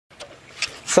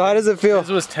So how does it feel? This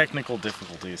was technical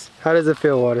difficulties. How does it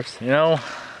feel, Waters? You know,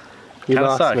 You kinda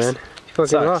lost, sucks. man. You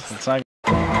fucking lost. It's not.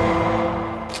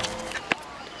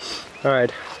 All right.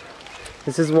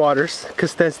 This is Waters,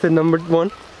 contestant number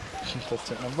 1.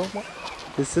 Contestant number 1.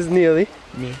 This is Neely,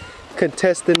 Me.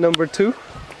 contestant number 2.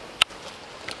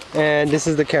 And this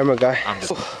is the camera guy.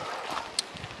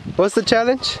 What's the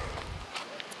challenge?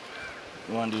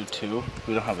 We want to do 2.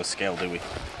 We don't have a scale, do we?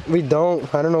 We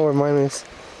don't. I don't know where mine is.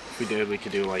 If we did, we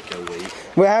could do like a weight.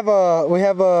 We have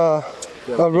a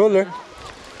ruler.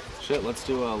 Shit, let's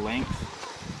do a length.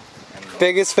 And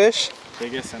Biggest fish.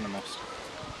 biggest and the most.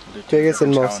 We'll do 2 Biggest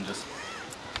and different most. challenges.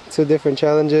 2 different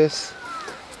challenges.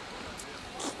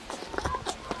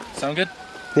 Sound good?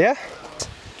 Yeah.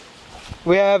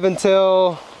 We have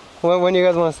until when you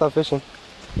guys want to stop fishing?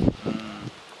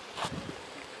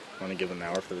 Want to give an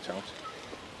hour for the challenge?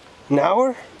 An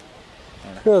hour?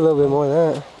 A little bit more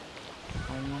than that.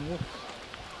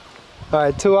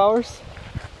 Alright, 2 hours?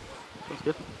 That's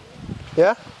good.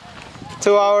 Yeah?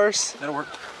 2 hours. That'll work.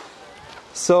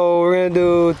 So we're gonna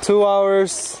do 2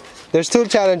 hours. There's 2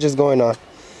 challenges going on.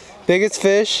 Biggest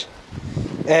fish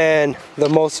and the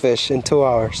most fish in 2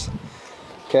 hours.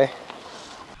 Okay?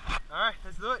 Alright,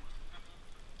 let's do it.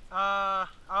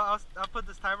 I'll put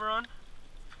this timer on.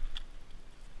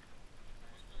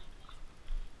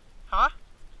 Huh?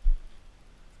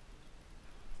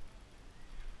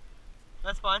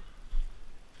 That's fine.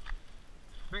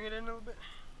 Bring it in a little bit.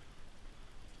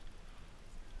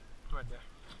 Right there.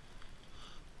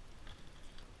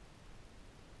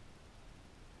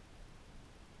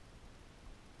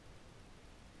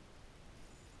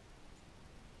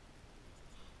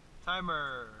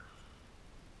 Timer.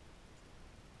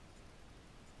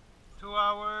 2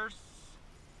 hours.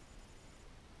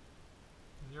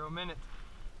 0 minutes.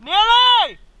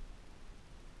 Nearly!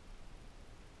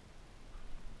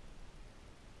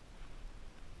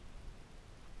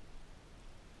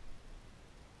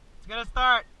 It's gonna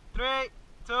start. 3,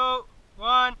 2,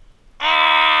 1.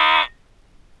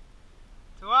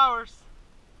 2 hours.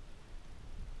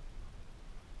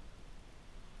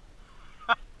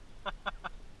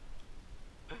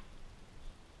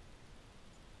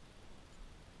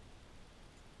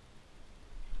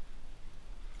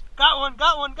 Got one,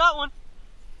 got one, got one.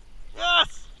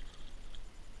 Yes!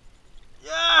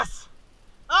 Yes!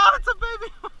 Oh, it's a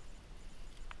baby!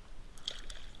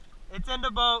 It's in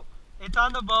the boat. It's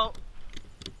on the boat.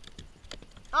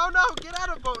 Oh no, get out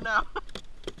of the boat now.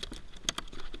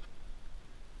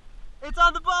 It's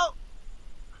on the boat.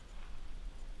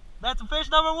 That's fish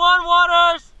number 1,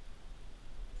 Waters.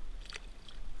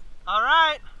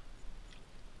 Alright.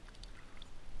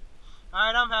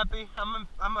 Alright, I'm happy.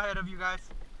 I'm ahead of you guys.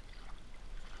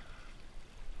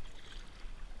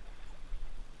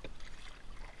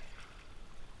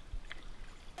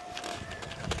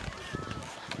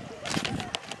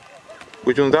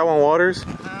 Which one's that one, Waters?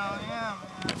 Hell yeah,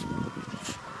 man.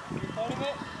 You recording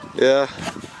it? Yeah.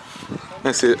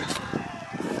 I see it.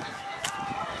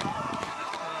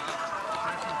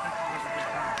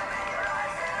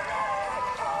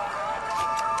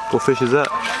 What fish is that?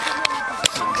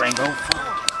 Rango.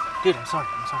 Dude, I'm sorry.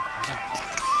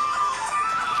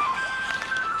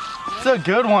 It's a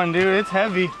good one, dude. It's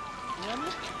heavy. No,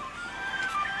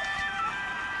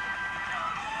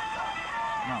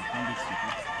 don't be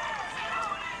stupid.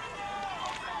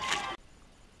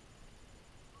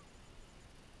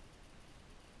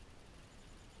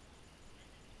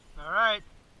 Alright.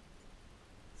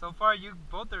 So far, you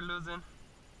both are losing.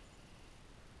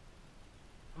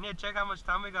 I need to check how much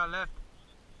time we got left.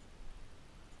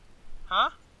 Huh?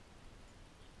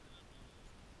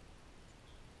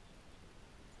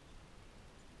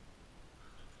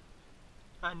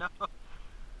 I know.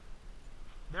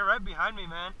 They're right behind me,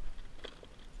 man.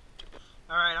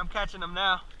 Alright, I'm catching them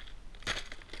now.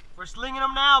 We're slinging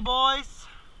them now, boys.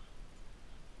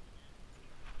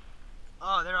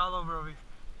 Oh, they're all over here.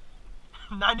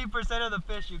 90% of the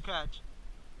fish you catch.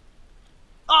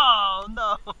 Oh,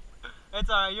 no. It's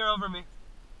alright, you're over me.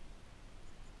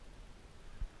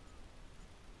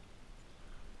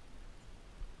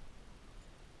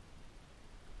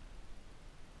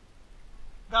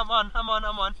 I'm on. I'm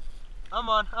on.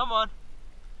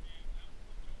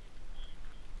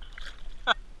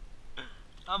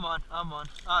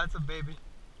 Oh, it's a baby.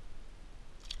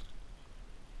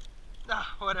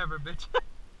 Ah, whatever, bitch.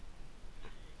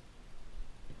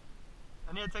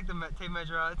 I need to take the tape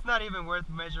measure out. It's not even worth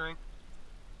measuring.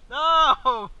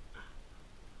 No!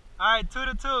 Alright,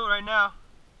 2-2 right now.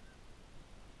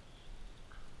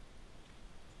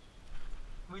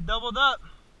 We doubled up.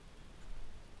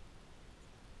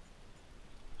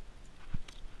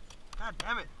 God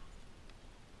damn it.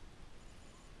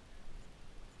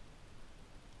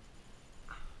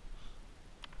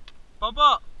 Bump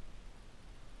up.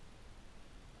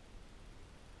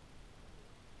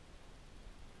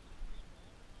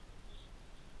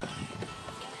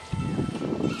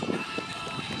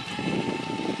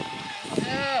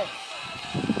 Yeah.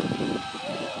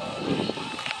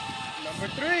 Number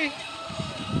 3.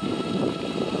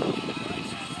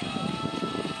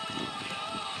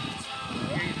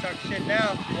 Here you talk shit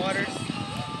now, Waters.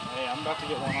 Hey, I'm about to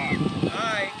get one on.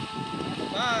 Alright.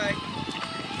 Bye.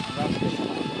 I'm about to get one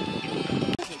on.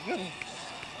 This is good.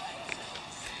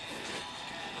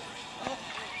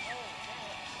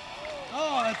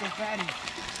 Oh, that's a fatty.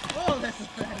 Oh, that's a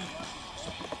fatty.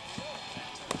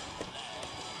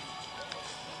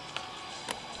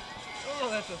 Oh,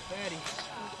 that's a fatty.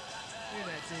 Look at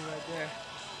that thing right there.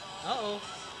 Uh-oh.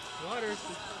 Waters,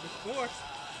 the score.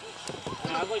 I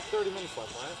have like 30 minutes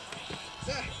left, right?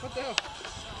 Zach, what the hell?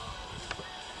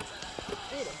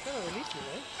 Dude, I'm trying to release you,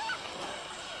 man.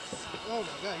 Oh my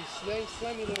god, you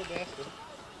slimy little bastard.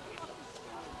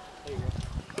 There you go.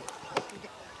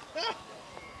 Ah!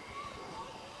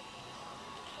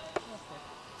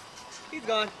 He's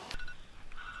gone.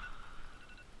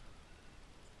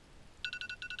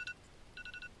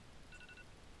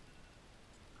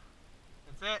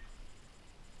 That's it.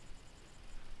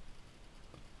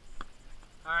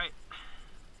 Alright.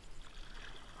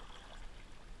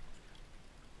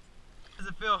 How does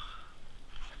it feel?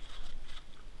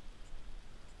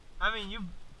 I mean,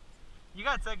 you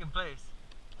got second place.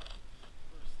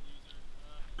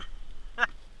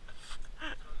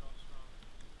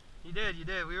 You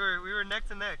did. We were neck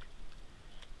to neck.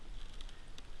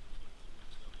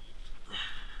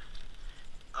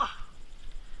 Oh,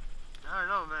 I don't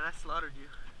know, man. I slaughtered you.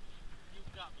 You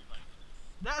got me by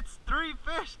That's 3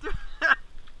 fish, dude.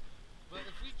 But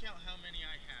if we count how many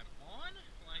I had on,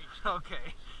 like...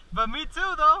 Okay, but me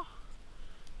too, though.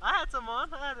 I had some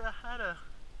on. I had a.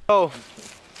 Oh,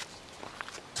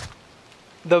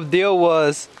 the deal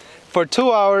was for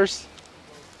 2 hours.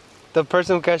 The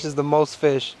person who catches the most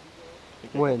fish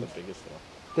wins. The biggest though.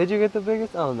 Did you get the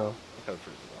biggest? I don't know. That was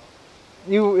pretty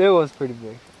small. It was pretty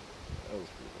big. That was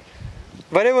pretty big.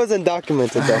 But it wasn't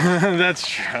documented though. That's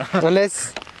true.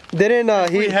 Unless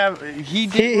didn't he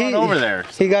did run over there.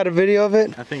 He got a video of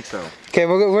it? I think so. Okay,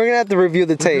 we're gonna have to review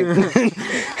the tape.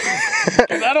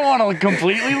 I don't want to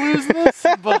completely lose this,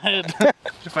 but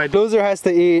if I do. Loser has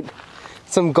to eat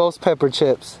some ghost pepper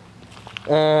chips.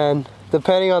 And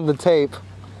depending on the tape,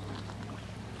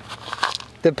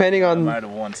 I might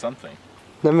have won something.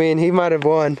 I mean, he might have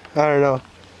won. I don't know.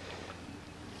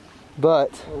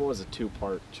 But What was a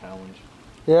 2-part challenge?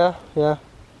 yeah.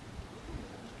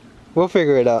 We'll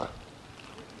figure it out.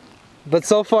 But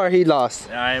so far he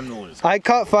lost. I am the loser. I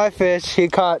caught 5 fish. He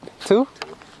caught 2?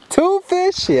 2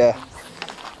 fish? Yeah.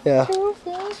 2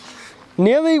 fish.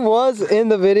 Nearly was in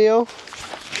the video.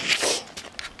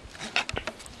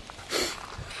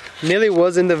 Nearly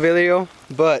was in the video,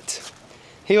 but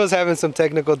he was having some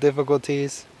technical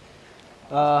difficulties.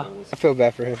 I feel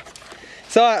bad for him.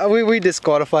 So we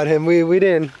disqualified him. We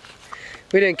didn't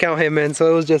count him in.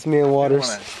 So it was just me and Waters.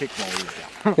 I want to kick my lead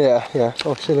down. Yeah.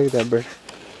 Oh shit! Look at that bird.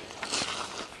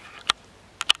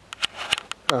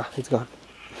 Ah, it's gone.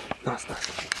 No, it's not.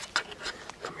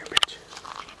 Come here, bitch.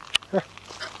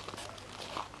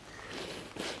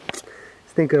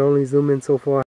 This thing could only zoom in so far.